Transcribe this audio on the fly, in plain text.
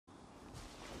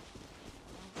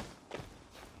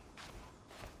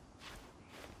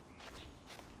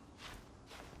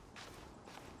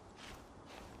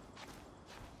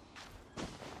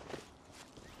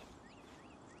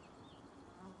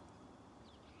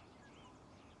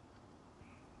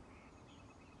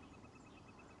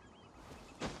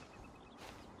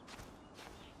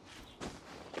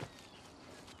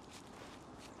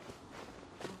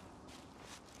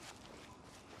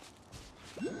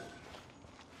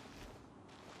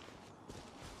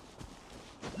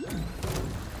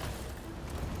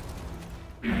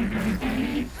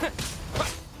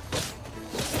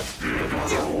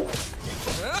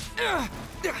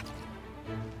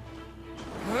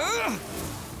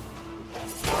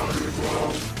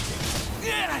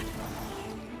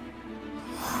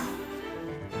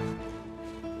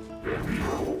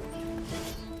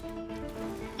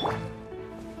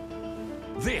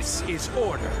This is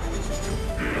order.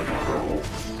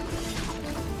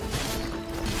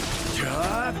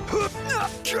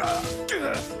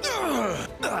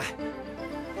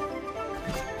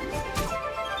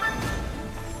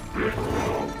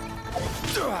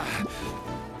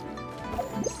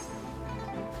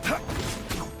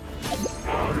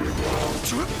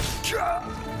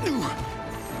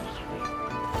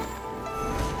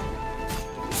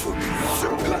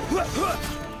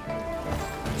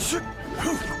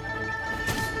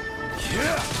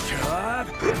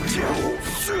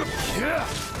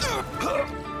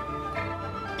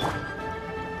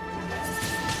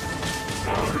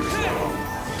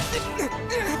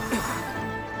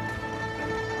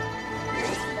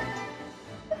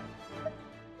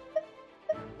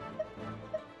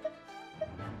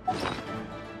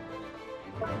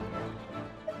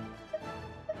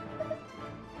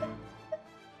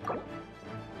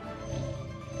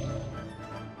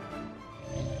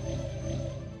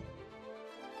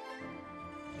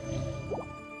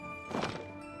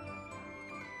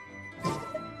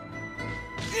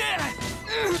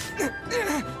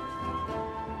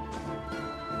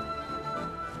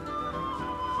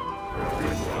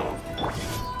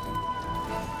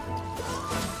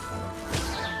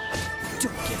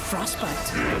 Don't get frostbite.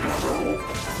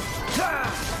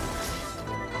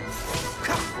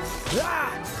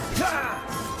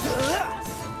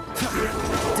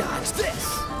 Dodge this.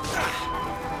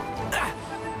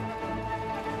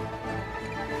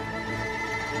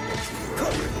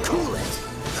 Cool it.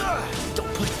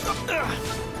 Don't put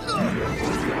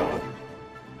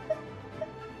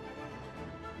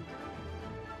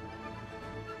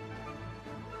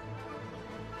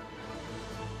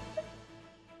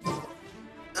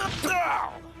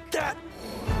That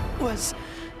was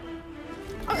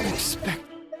unexpected.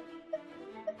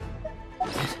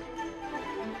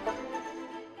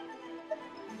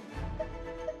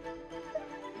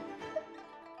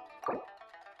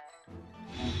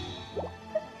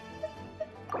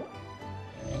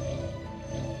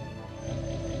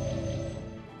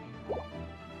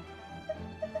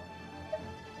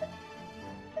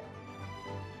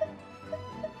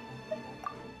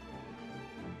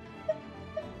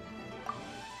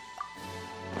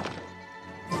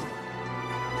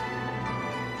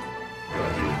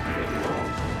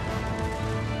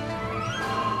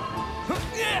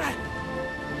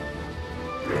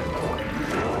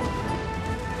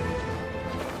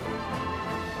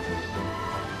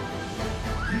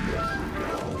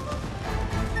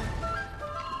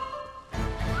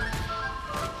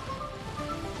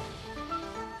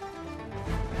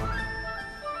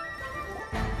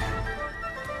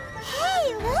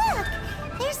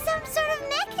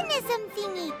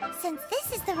 Since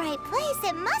this is the right place,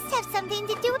 it must have something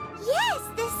to do with... Yes,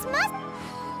 this must...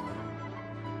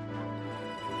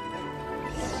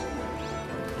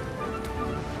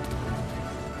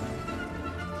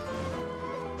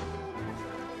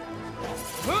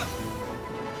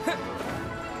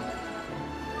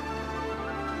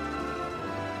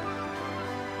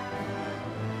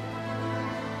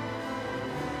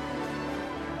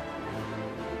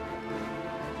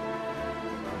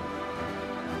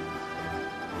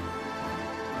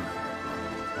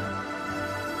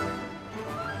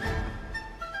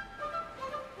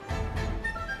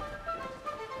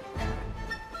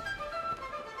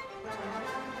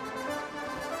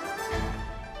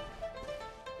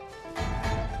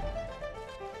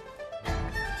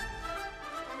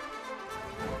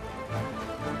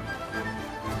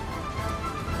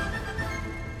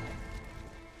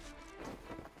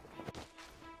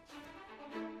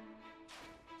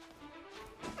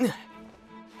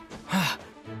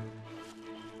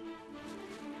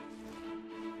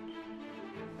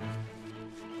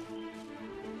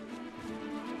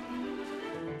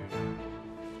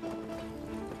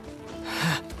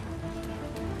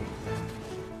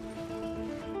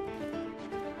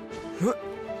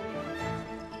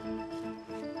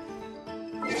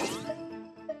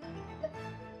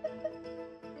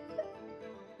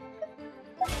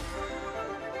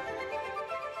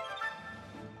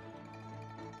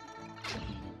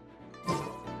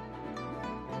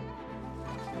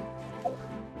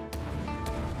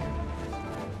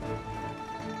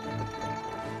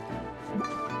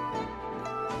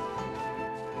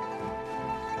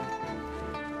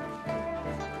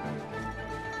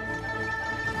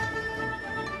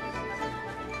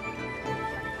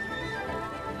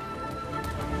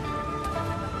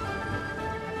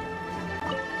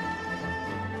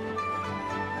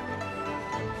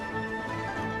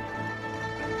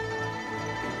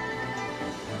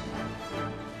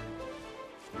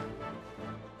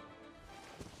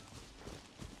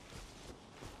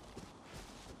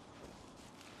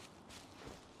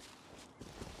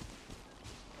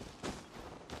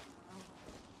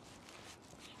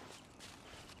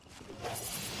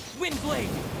 Windblade!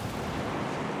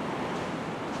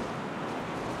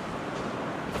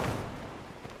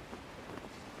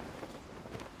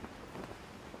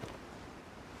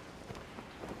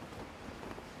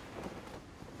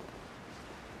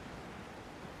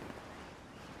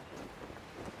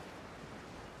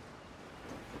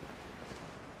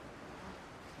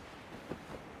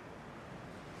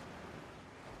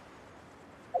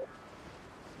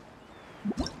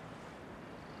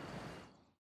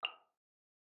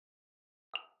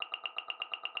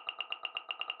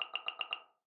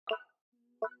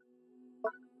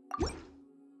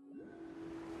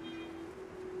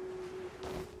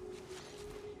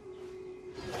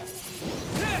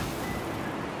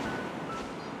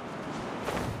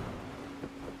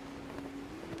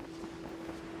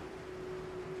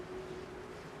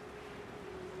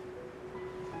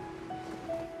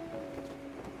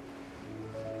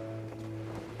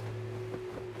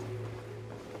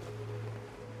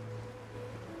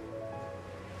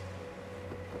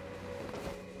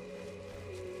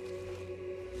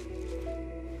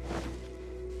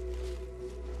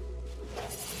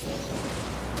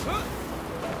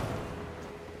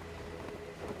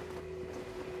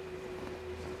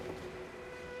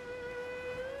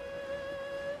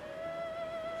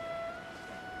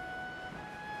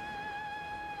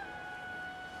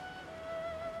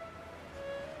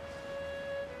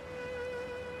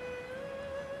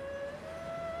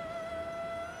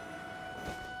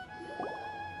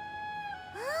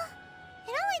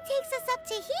 Takes us up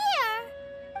to here.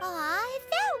 Aw, if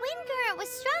that wind current was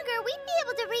stronger, we'd be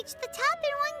able to reach the top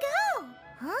in one go.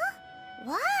 Huh?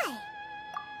 Why?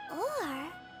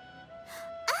 Or...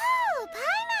 Oh,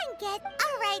 Paimon get...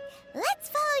 Alright, let's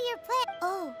follow your plan.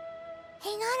 Oh,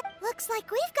 hang on. Looks like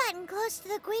we've gotten close to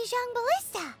the Guizhong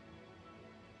Ballista.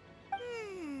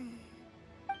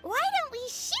 Why don't we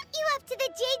shoot you up to the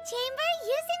Jade Chamber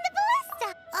using the ballista?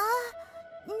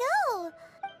 No.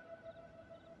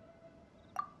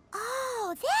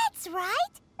 Oh, that's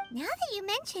right! Now that you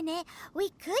mention it, we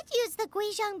could use the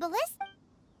Guizhong Ballista.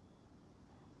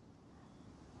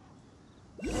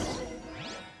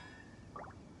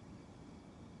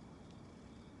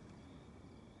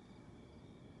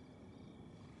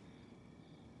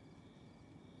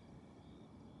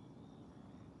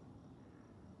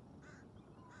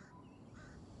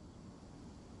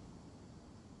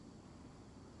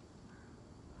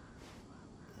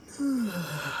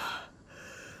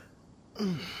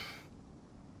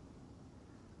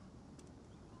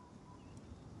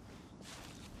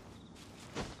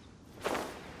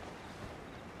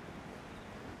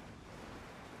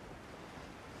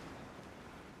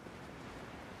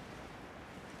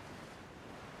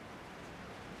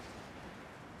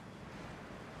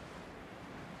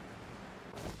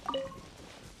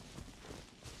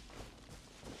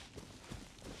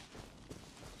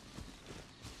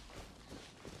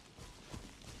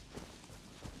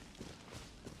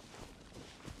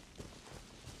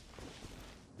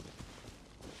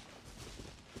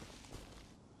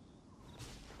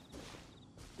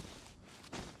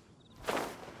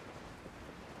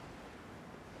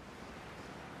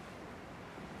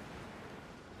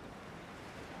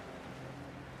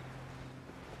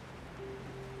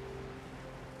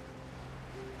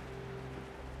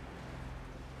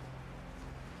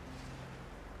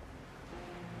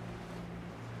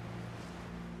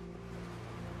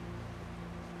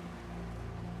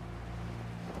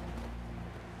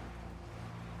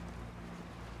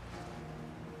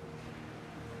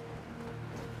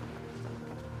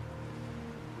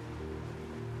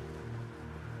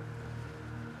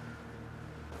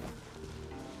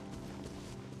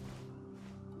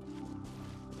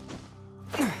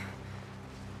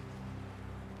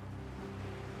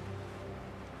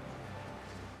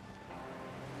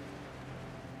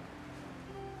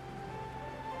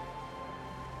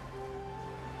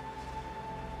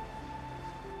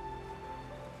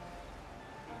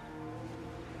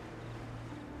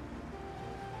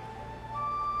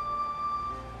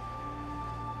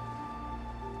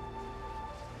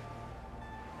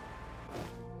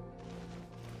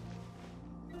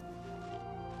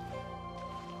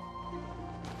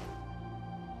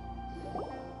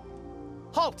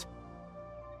 Halt!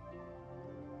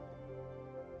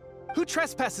 Who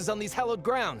trespasses on these hallowed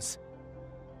grounds?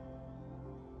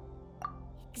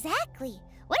 Exactly.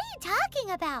 What are you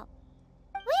talking about?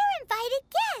 We're invited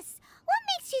guests. What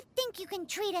makes you think you can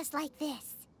treat us like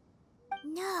this?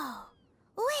 No.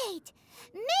 Wait.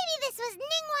 Maybe this was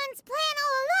Ningguang's plan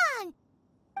all along.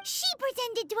 She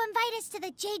pretended to invite us to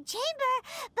the Jade Chamber,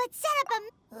 but set up a...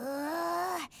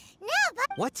 Now,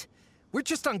 What? We're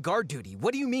just on guard duty.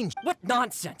 What do you mean? What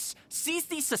nonsense! Seize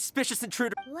these suspicious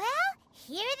intruders. Well,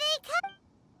 here they come.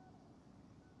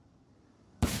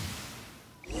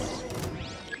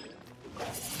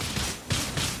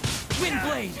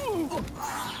 Windblade!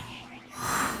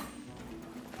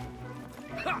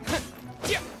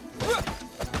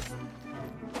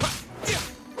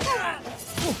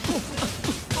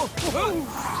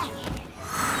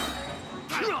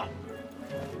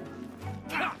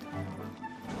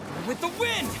 With the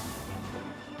wind!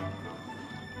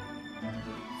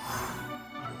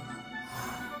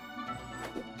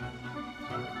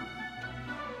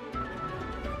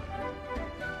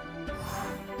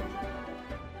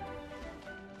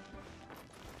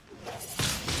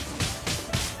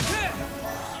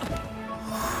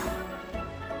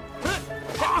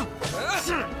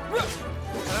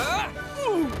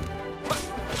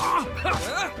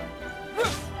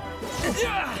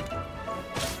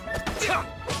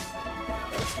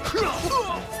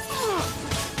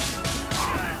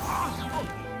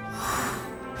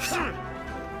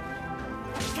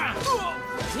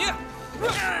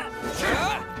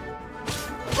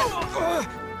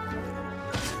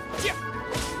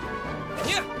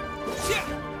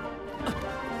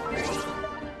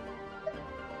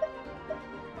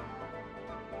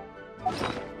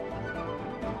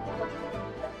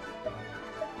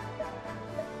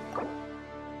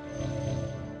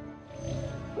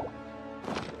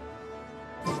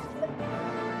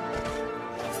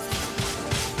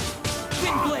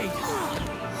 Windblade!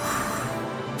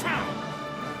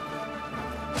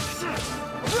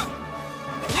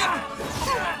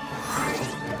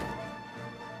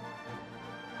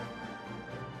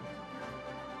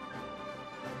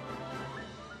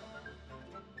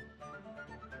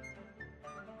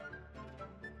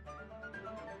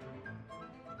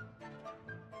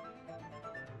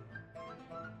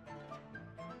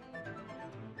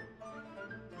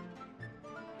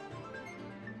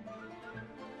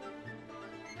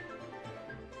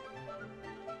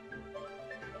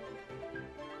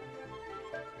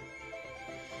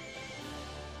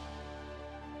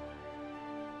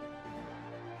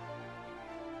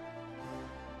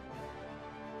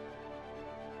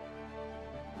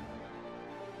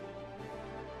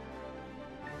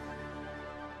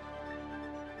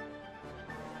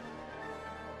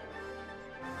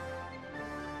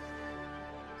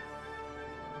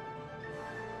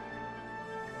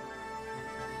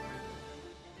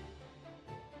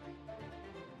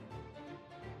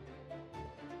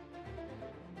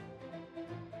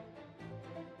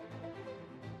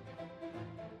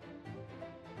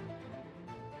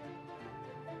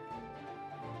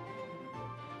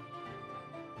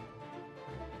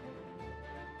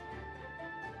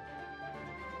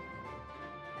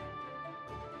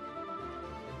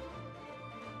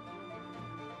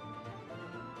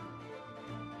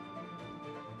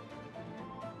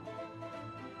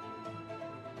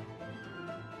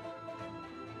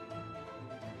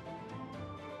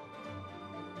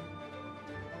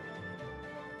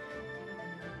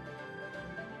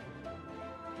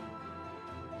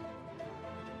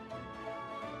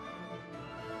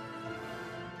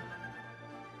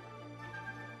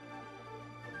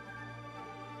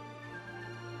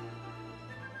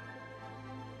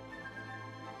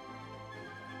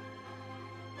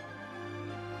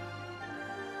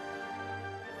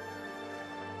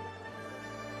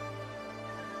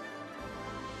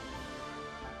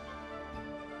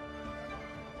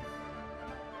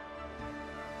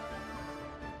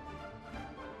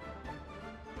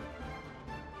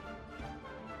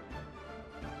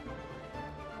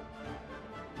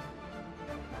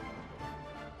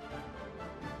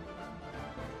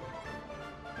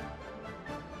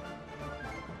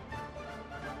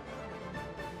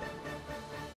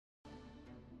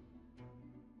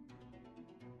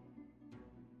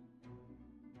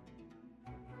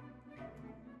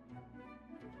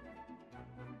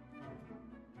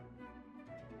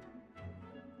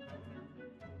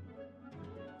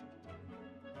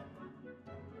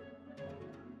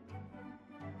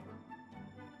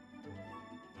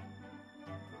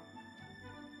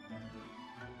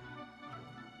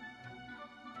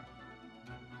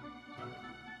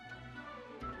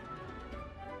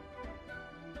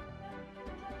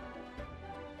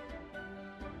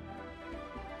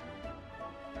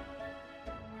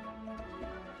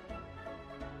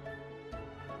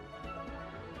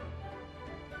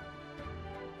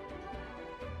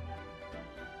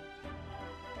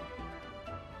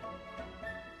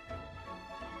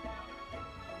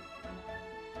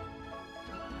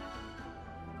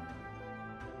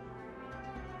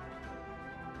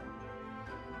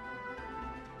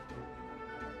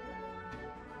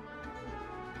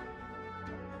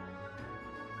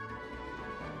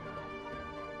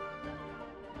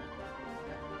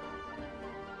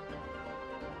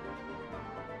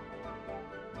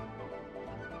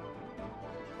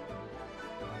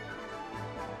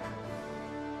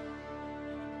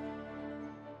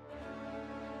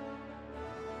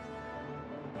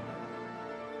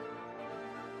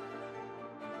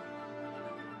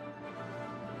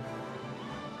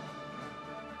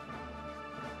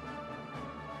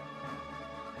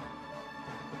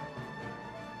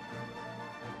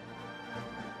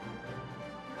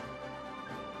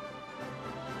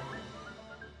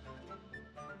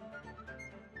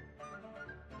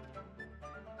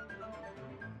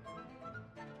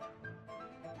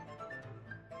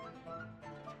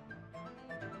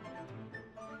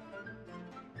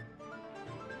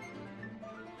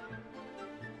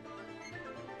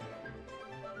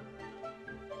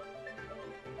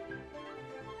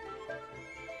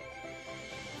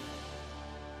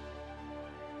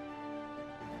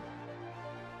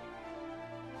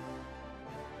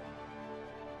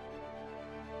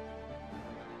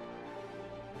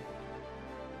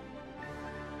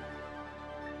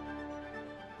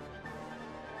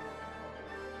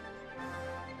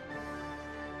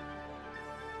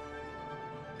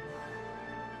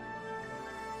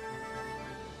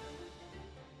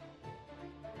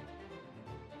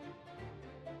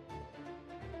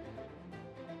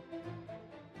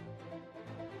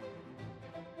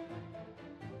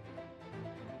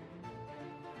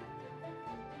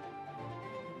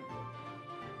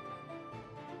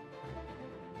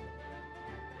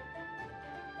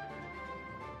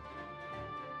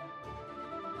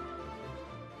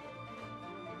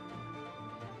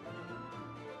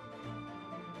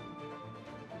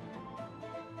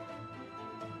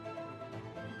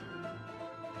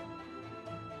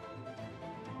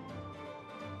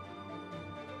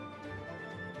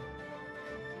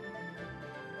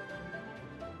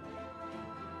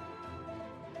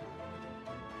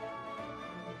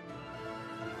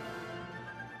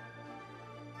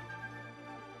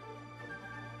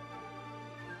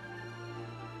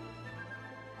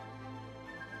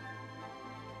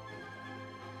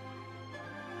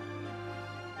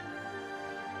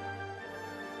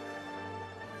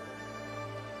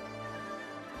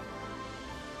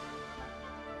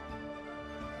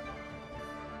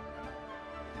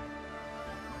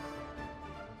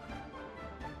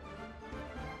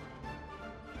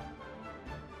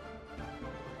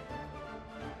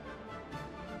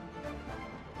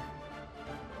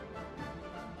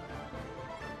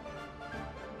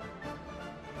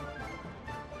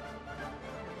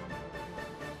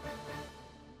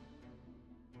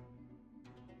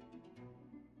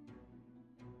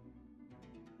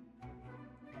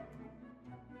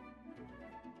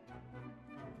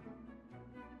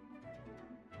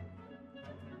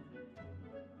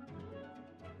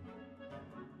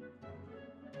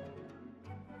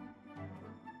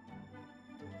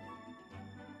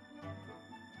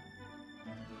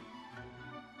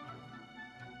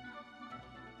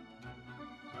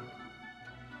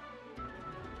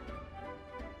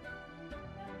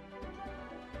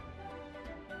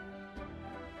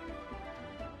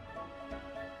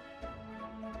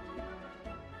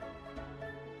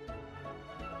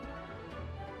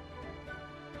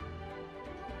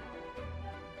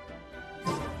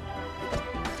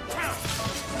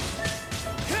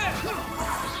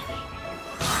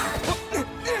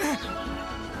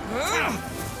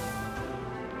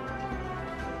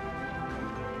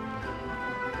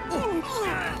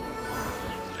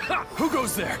 Who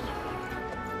goes there?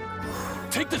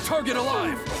 Take the target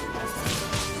alive!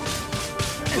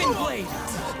 Wind blade!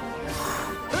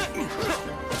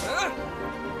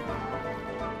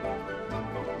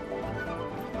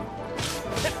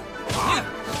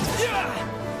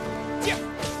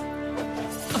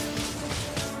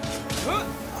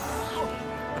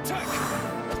 Attack!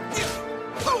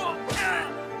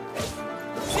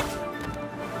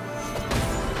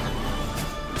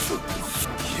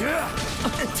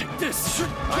 Take this!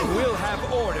 I will have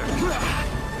order.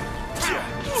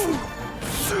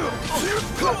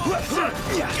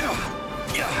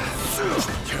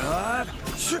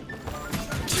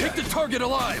 Take the target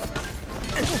alive!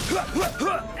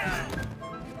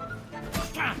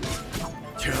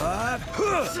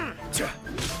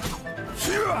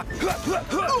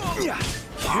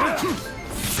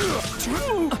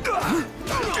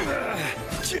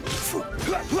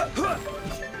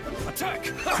 Attack!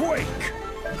 Quake!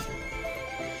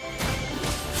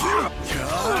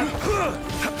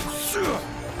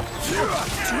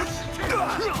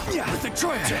 With the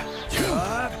triad!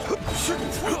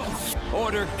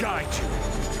 Order guide you.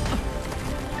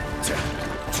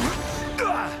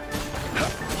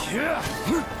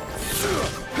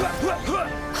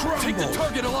 Take the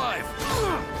target alive!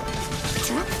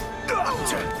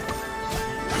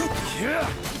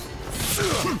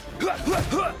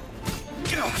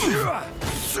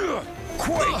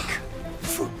 Quake!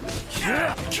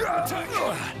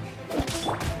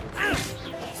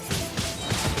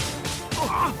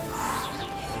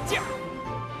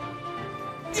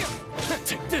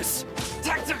 Take this!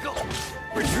 Tactical!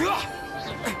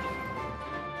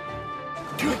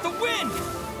 With the wind!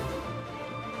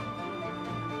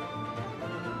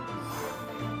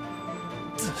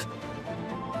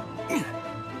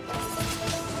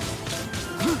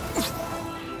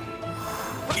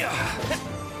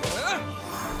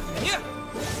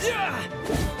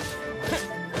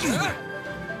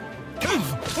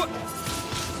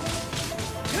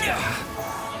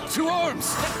 Two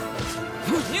arms!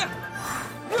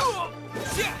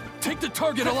 Take the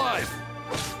target alive!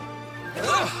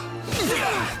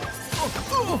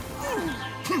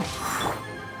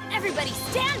 Everybody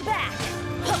stand back!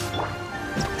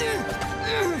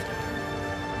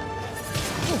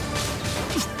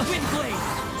 Wind blade!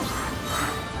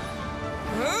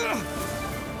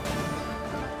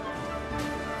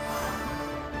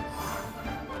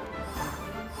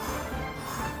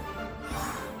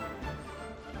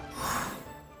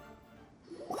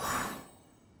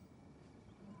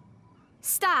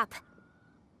 Stop!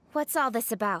 What's all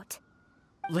this about?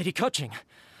 Lady Kuching,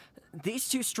 these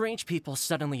two strange people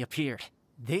suddenly appeared.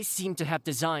 They seem to have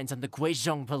designs on the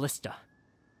Guizhong Ballista.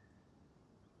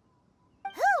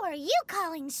 Who are you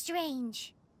calling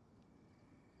strange?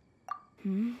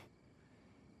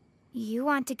 You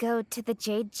want to go to the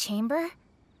Jade Chamber?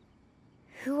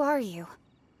 Who are you?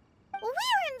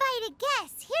 We're invited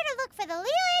guests here to look for the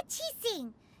Liu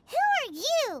Qixing. Who are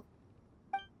you?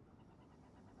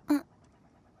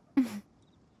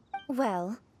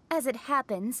 Well, as it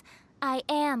happens, I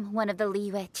am one of the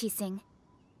Liu Qixing.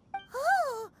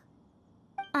 Oh,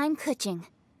 I'm Kuching,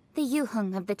 the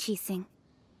Yuheng of the Qixing.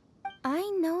 I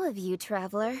know of you,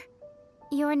 traveler.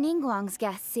 You're Ningguang's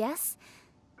guests, yes?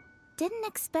 Didn't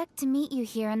expect to meet you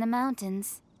here in the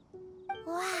mountains.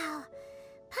 wow.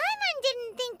 Paimon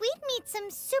didn't think we'd meet some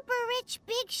super rich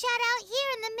big shot out here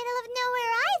in the middle of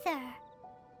nowhere either.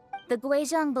 The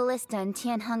Guizhong Ballista in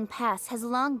Tianheng Pass has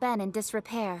long been in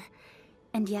disrepair,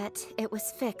 and yet it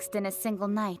was fixed in a single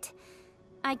night.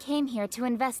 I came here to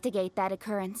investigate that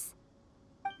occurrence.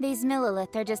 These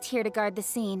Millilith are just here to guard the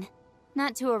scene,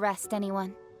 not to arrest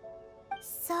anyone.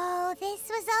 So this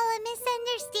was all a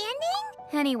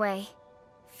misunderstanding? Anyway,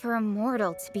 for a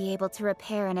mortal to be able to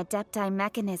repair an Adepti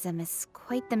mechanism is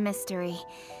quite the mystery,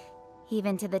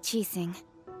 even to the Qixing.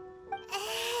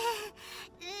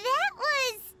 That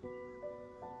was...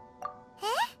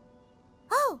 Huh?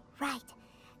 Oh, right.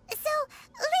 So,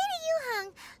 Lady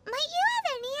Yuheng, might you have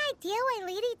any idea why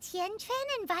Lady Tianquan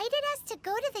invited us to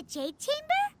go to the Jade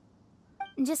Chamber?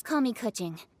 Just call me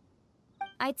Kuching.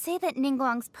 I'd say that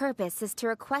Ningguang's purpose is to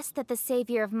request that the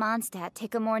savior of Mondstadt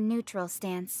take a more neutral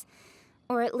stance.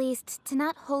 Or at least, to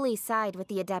not wholly side with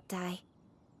the Adepti.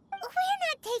 We're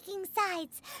not taking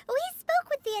sides. We spoke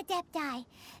with the Adepti.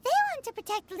 They want to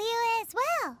protect Liu as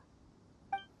well.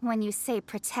 When you say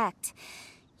protect,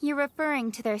 you're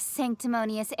referring to their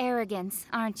sanctimonious arrogance,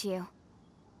 aren't you?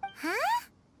 Huh?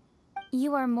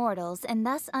 You are mortals, and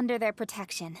thus under their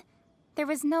protection. There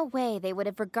was no way they would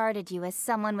have regarded you as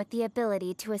someone with the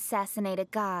ability to assassinate a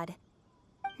god.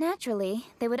 Naturally,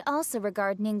 they would also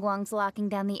regard Ningguang's locking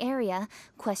down the area,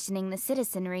 questioning the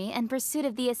citizenry, and pursuit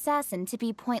of the assassin to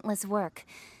be pointless work.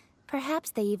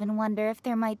 Perhaps they even wonder if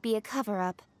there might be a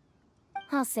cover-up.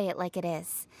 I'll say it like it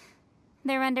is.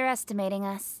 They're underestimating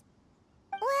us.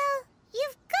 Well,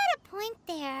 you've got a point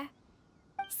there.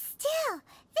 Still,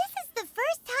 this is the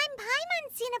first time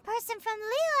Paimon's seen a person from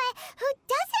Liyue who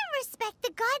doesn't respect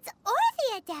the gods or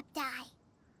the Adepti.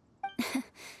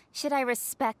 Should I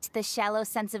respect the shallow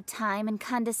sense of time and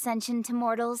condescension to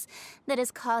mortals that has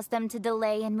caused them to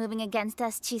delay in moving against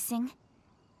us, Qixing?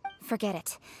 Forget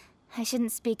it. I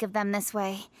shouldn't speak of them this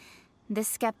way. This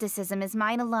skepticism is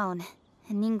mine alone,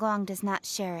 and Ningguang does not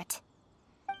share it.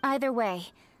 Either way,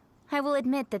 I will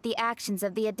admit that the actions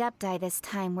of the Adepti this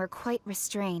time were quite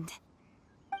restrained.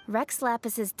 Rex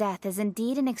Lapis's death is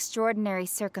indeed an extraordinary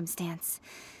circumstance.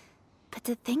 But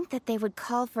to think that they would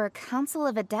call for a council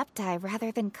of Adepti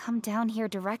rather than come down here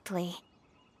directly.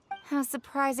 How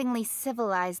surprisingly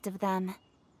civilized of them.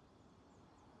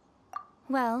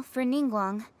 Well, for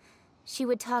Ningguang, she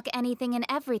would talk anything and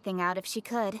everything out if she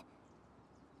could.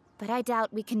 But I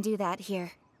doubt we can do that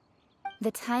here.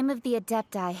 The time of the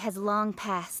Adepti has long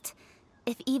passed.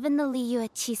 If even the Liyue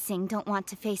Qixing don't want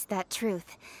to face that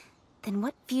truth, then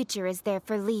what future is there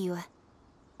for Liyue?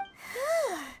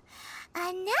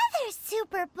 Another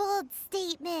super bold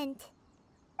statement.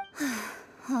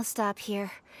 I'll stop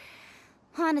here.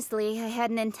 Honestly, I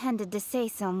hadn't intended to say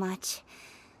so much.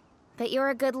 But you're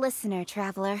a good listener,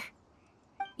 Traveler.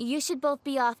 You should both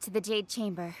be off to the Jade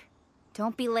Chamber.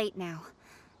 Don't be late now.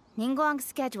 Ningguang's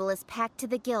schedule is packed to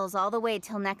the gills all the way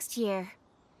till next year.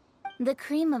 The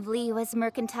cream of Liyue's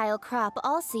mercantile crop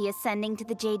all see ascending to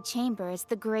the Jade Chamber as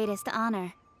the greatest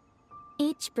honor.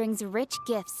 Each brings rich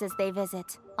gifts as they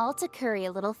visit, all to curry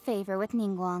a little favor with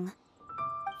Ningguang.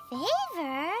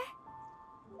 Favor?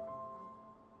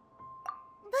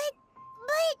 But...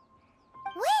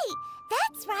 Wait,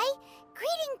 that's right!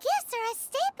 Greeting gifts are a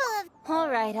staple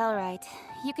of... Alright.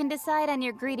 You can decide on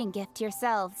your greeting gift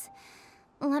yourselves.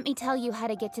 Let me tell you how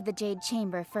to get to the Jade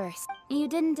Chamber first. You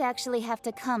didn't actually have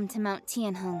to come to Mount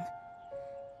Tianheng.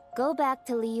 Go back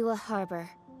to Liyue Harbor.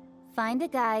 Find a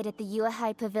guide at the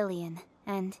Yuehai Pavilion,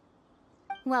 and...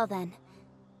 well then.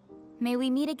 May we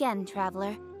meet again,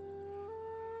 Traveler.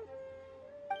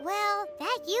 Well,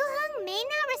 that Yuheng may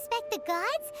not respect the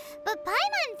gods, but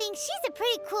Paimon thinks she's a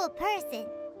pretty cool person.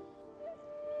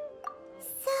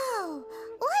 So,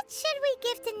 what should we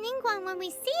give to Ningguang when we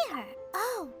see her?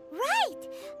 Oh, right!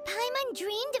 Paimon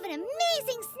dreamed of an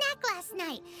amazing snack last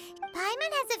night.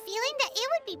 Paimon has a feeling that it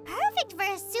would be perfect for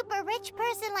a super rich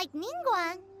person like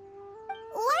Ningguang.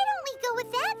 Why don't we go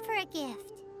with that for a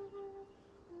gift?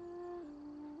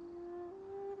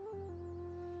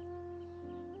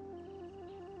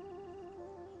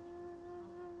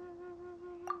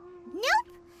 Nope!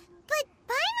 But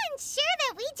Paimon's sure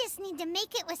that we just need to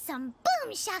make it with some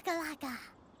boom shakalaka.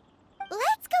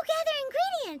 Let's go gather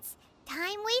ingredients.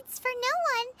 Time waits for no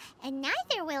one, and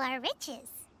neither will our riches.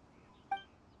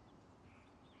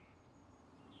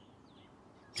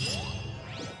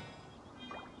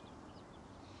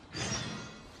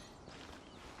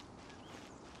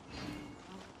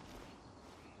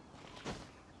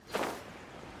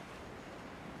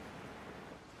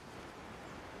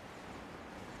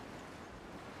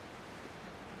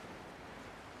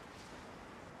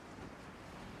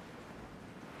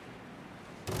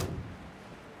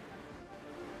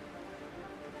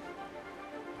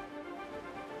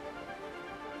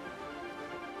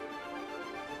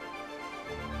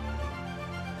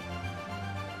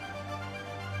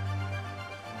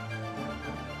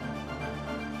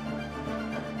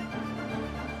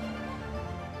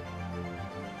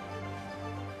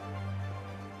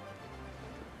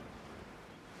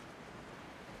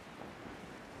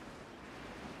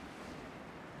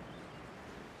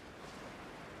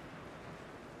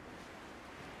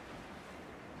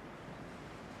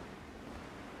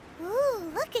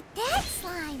 Ooh, look at that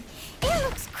slime! It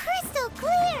looks crystal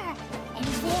clear! And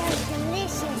very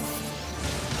delicious!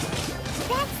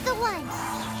 That's the one!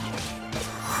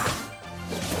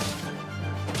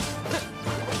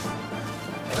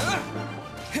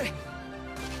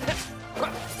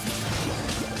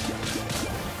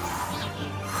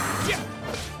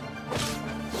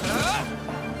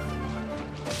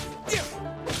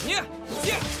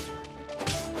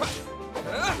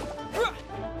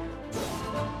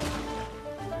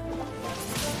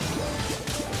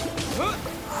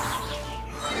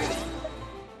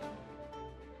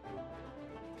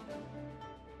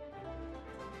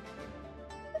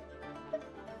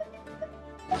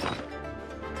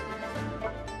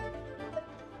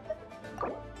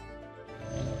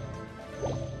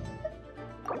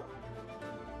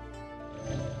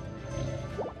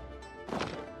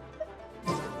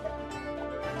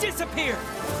 disappear!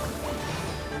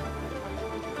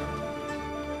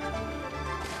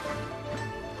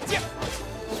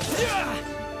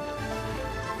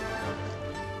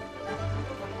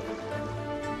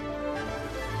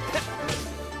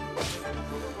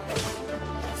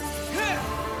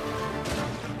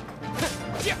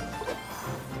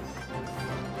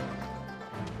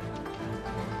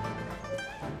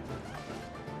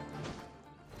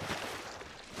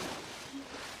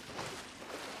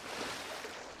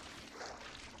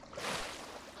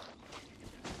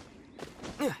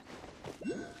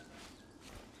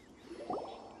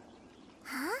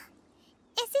 Huh?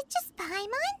 Is it just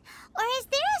Paimon? Or is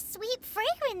there a sweet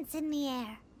fragrance in the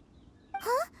air?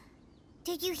 Huh?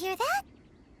 Did you hear that?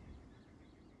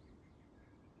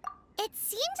 It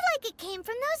seemed like it came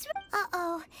from those...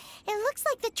 Uh-oh. It looks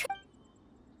like the